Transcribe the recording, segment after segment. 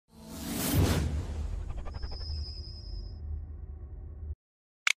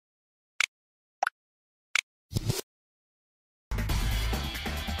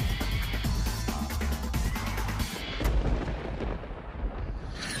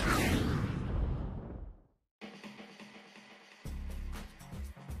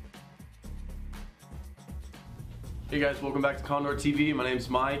Hey guys, welcome back to CONDOR TV. My name's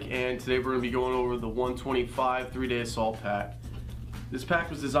Mike, and today we're going to be going over the 125 3-day assault pack. This pack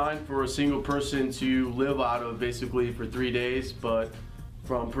was designed for a single person to live out of basically for 3 days, but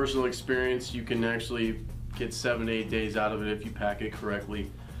from personal experience you can actually get 7 to 8 days out of it if you pack it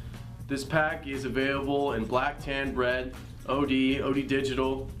correctly. This pack is available in black, tan, red, OD, OD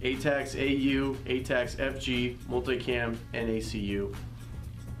Digital, ATAX AU, ATAX FG, multicam, and ACU.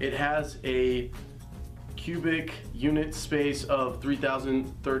 It has a cubic unit space of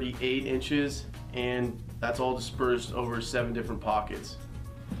 3,038 inches, and that's all dispersed over 7 different pockets.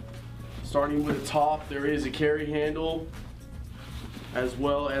 Starting with the top, there is a carry handle, as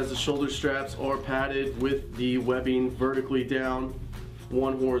well as the shoulder straps are padded with the webbing vertically down,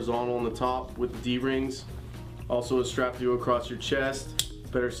 one horizontal on the top with the D-rings. Also a strap to go across your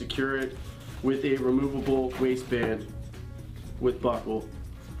chest, better secure it, with a removable waistband with buckle.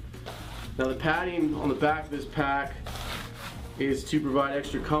 Now the padding on the back of this pack is to provide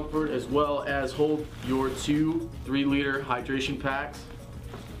extra comfort, as well as hold your 2 3-liter hydration packs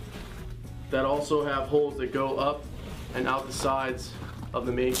that also have holes that go up and out the sides of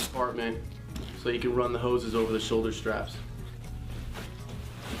the main compartment, so you can run the hoses over the shoulder straps.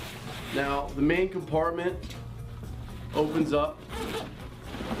 Now the main compartment opens up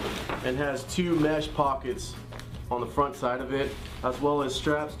and has 2 mesh pockets on the front side of it, as well as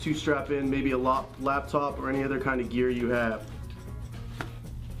straps to strap in maybe a laptop or any other kind of gear you have.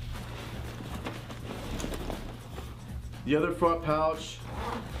 The other front pouch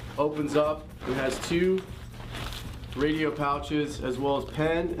opens up and has 2 radio pouches, as well as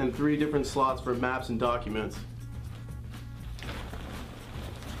pen and 3 different slots for maps and documents.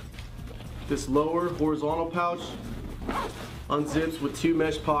 This lower horizontal pouch unzips with 2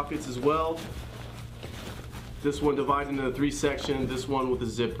 mesh pockets as well. This one divided into 3 sections, this one with a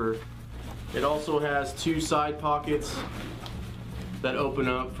zipper. It also has 2 side pockets that open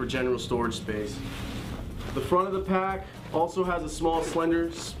up for general storage space. The front of the pack also has a small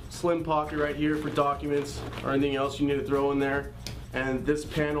slim pocket right here for documents or anything else you need to throw in there. And this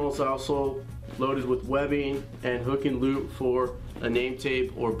panel is also loaded with webbing and hook and loop for a name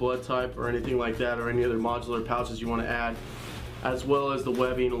tape or blood type or anything like that, or any other modular pouches you want to add, as well as the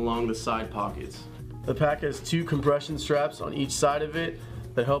webbing along the side pockets. The pack has 2 compression straps on each side of it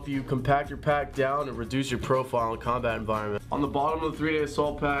that help you compact your pack down and reduce your profile in a combat environment. On the bottom of the 3-day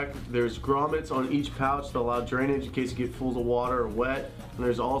assault pack, there's grommets on each pouch that allow drainage in case you get full of water or wet. And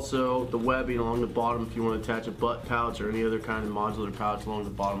there's also the webbing along the bottom if you want to attach a butt pouch or any other kind of modular pouch along the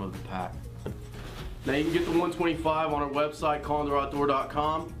bottom of the pack. Now you can get the 125 on our website,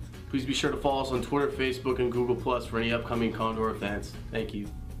 CONDOROutdoor.com. Please be sure to follow us on Twitter, Facebook, and Google Plus for any upcoming CONDOR events. Thank you.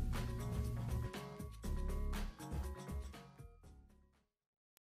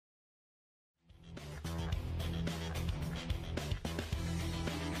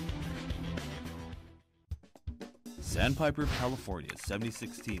 Sandpiper, California's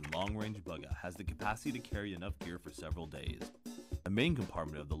 7016 long-range Bugout has the capacity to carry enough gear for several days. The main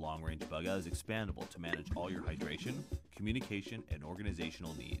compartment of the long-range Bugout is expandable to manage all your hydration, communication, and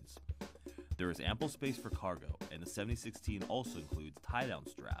organizational needs. There is ample space for cargo, and the 7016 also includes tie-down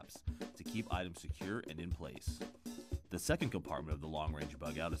straps to keep items secure and in place. The second compartment of the long-range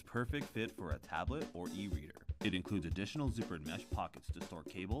Bugout is perfect fit for a tablet or e-reader. It includes additional zippered mesh pockets to store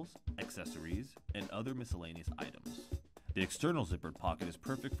cables, accessories, and other miscellaneous items. The external zippered pocket is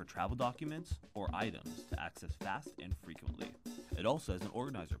perfect for travel documents or items to access fast and frequently. It also has an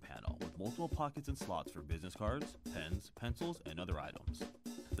organizer panel with multiple pockets and slots for business cards, pens, pencils, and other items.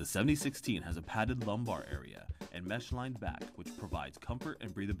 The 7016 has a padded lumbar area and mesh-lined back, which provides comfort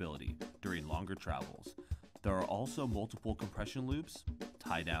and breathability during longer travels. There are also multiple compression loops,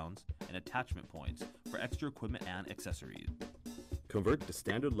 tie-downs, and attachment points for extra equipment and accessories. Convert to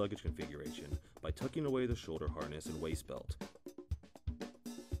standard luggage configuration by tucking away the shoulder harness and waist belt.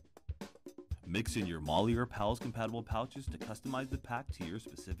 Mix in your Molle or Pals compatible pouches to customize the pack to your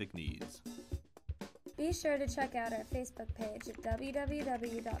specific needs. Be sure to check out our Facebook page at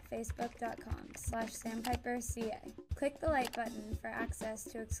www.facebook.com/sandpiperca. Click the like button for access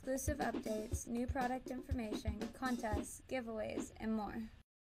to exclusive updates, new product information, contests, giveaways, and more.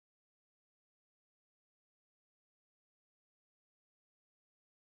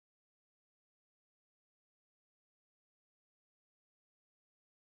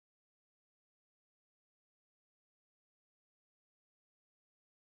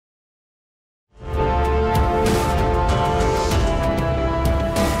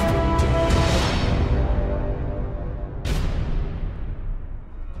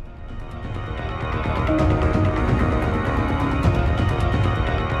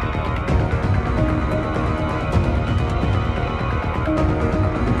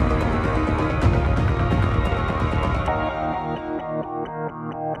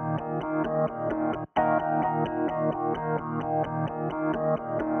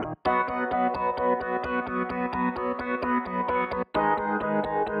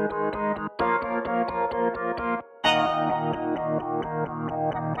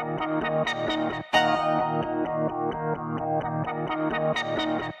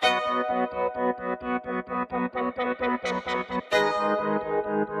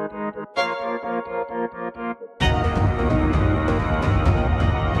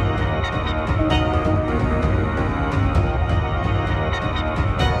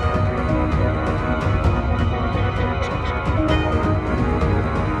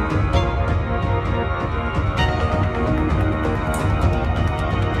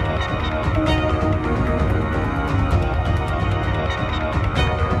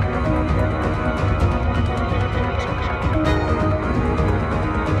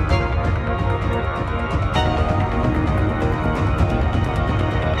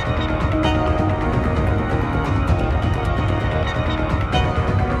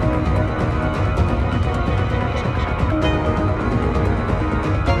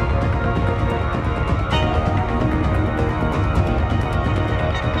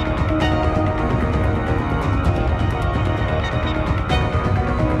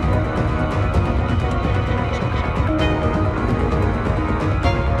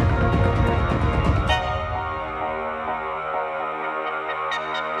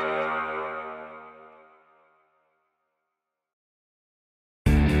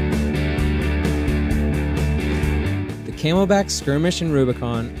 CamelBak Skirmish and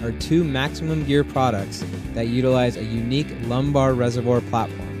Rubicon are two maximum gear products that utilize a unique lumbar reservoir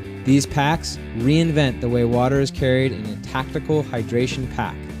platform. These packs reinvent the way water is carried in a tactical hydration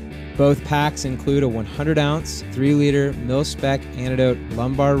pack. Both packs include a 100-ounce, 3-liter mil-spec antidote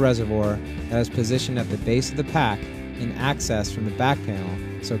lumbar reservoir that is positioned at the base of the pack and accessed from the back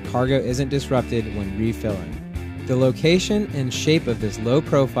panel so cargo isn't disrupted when refilling. The location and shape of this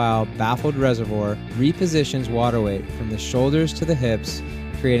low-profile, baffled reservoir repositions water weight from the shoulders to the hips,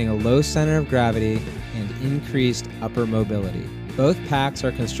 creating a low center of gravity and increased upper mobility. Both packs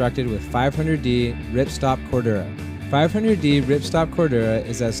are constructed with 500D ripstop Cordura. 500D ripstop Cordura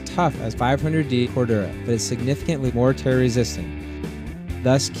is as tough as 500D Cordura, but is significantly more tear-resistant,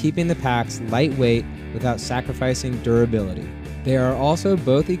 thus keeping the packs lightweight without sacrificing durability. They are also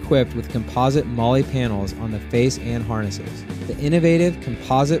both equipped with composite Molle panels on the face and harnesses. The innovative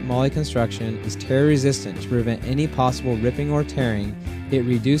composite Molle construction is tear-resistant to prevent any possible ripping or tearing. It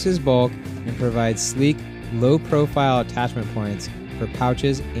reduces bulk and provides sleek, low-profile attachment points for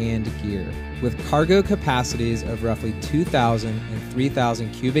pouches and gear. With cargo capacities of roughly 2,000 and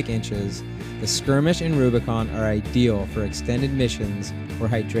 3,000 cubic inches, the Skirmish and Rubicon are ideal for extended missions where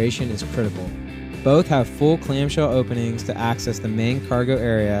hydration is critical. Both have full clamshell openings to access the main cargo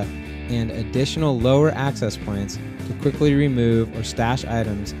area and additional lower access points to quickly remove or stash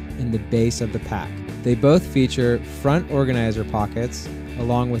items in the base of the pack. They both feature front organizer pockets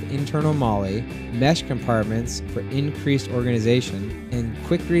along with internal Molle, mesh compartments for increased organization, and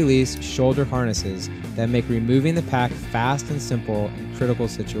quick-release shoulder harnesses that make removing the pack fast and simple in critical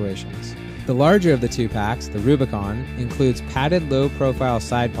situations. The larger of the two packs, the Rubicon, includes padded low-profile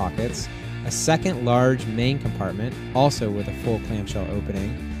side pockets, a second large main compartment, also with a full clamshell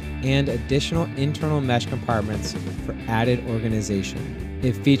opening, and additional internal mesh compartments for added organization.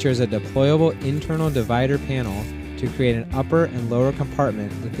 It features a deployable internal divider panel to create an upper and lower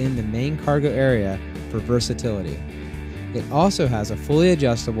compartment within the main cargo area for versatility. It also has a fully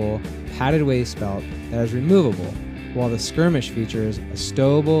adjustable, padded waist belt that is removable, while the Skirmish features a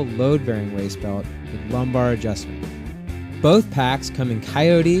stowable, load-bearing waist belt with lumbar adjustment. Both packs come in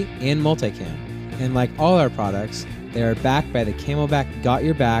Coyote and Multicam, and like all our products, they are backed by the CamelBak Got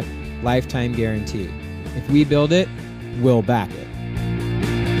Your Back lifetime guarantee. If we build it, we'll back it.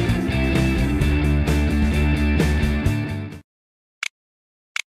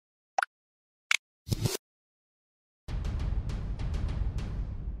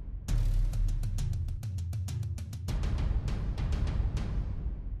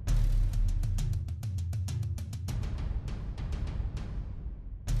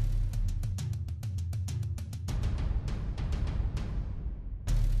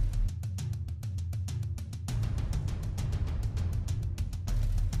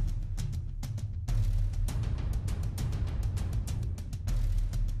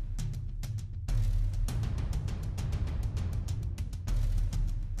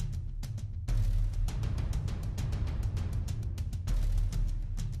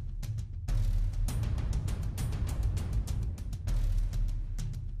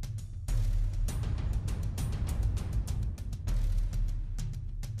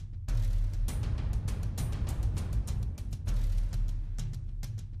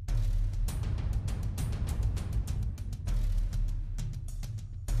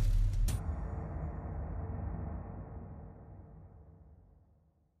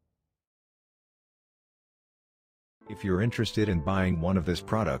 If you're interested in buying one of this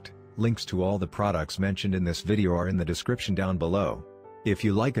product, links to all the products mentioned in this video are in the description down below. If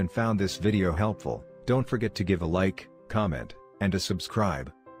you like and found this video helpful, don't forget to give a like, comment, and to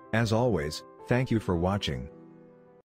subscribe. As always, thank you for watching.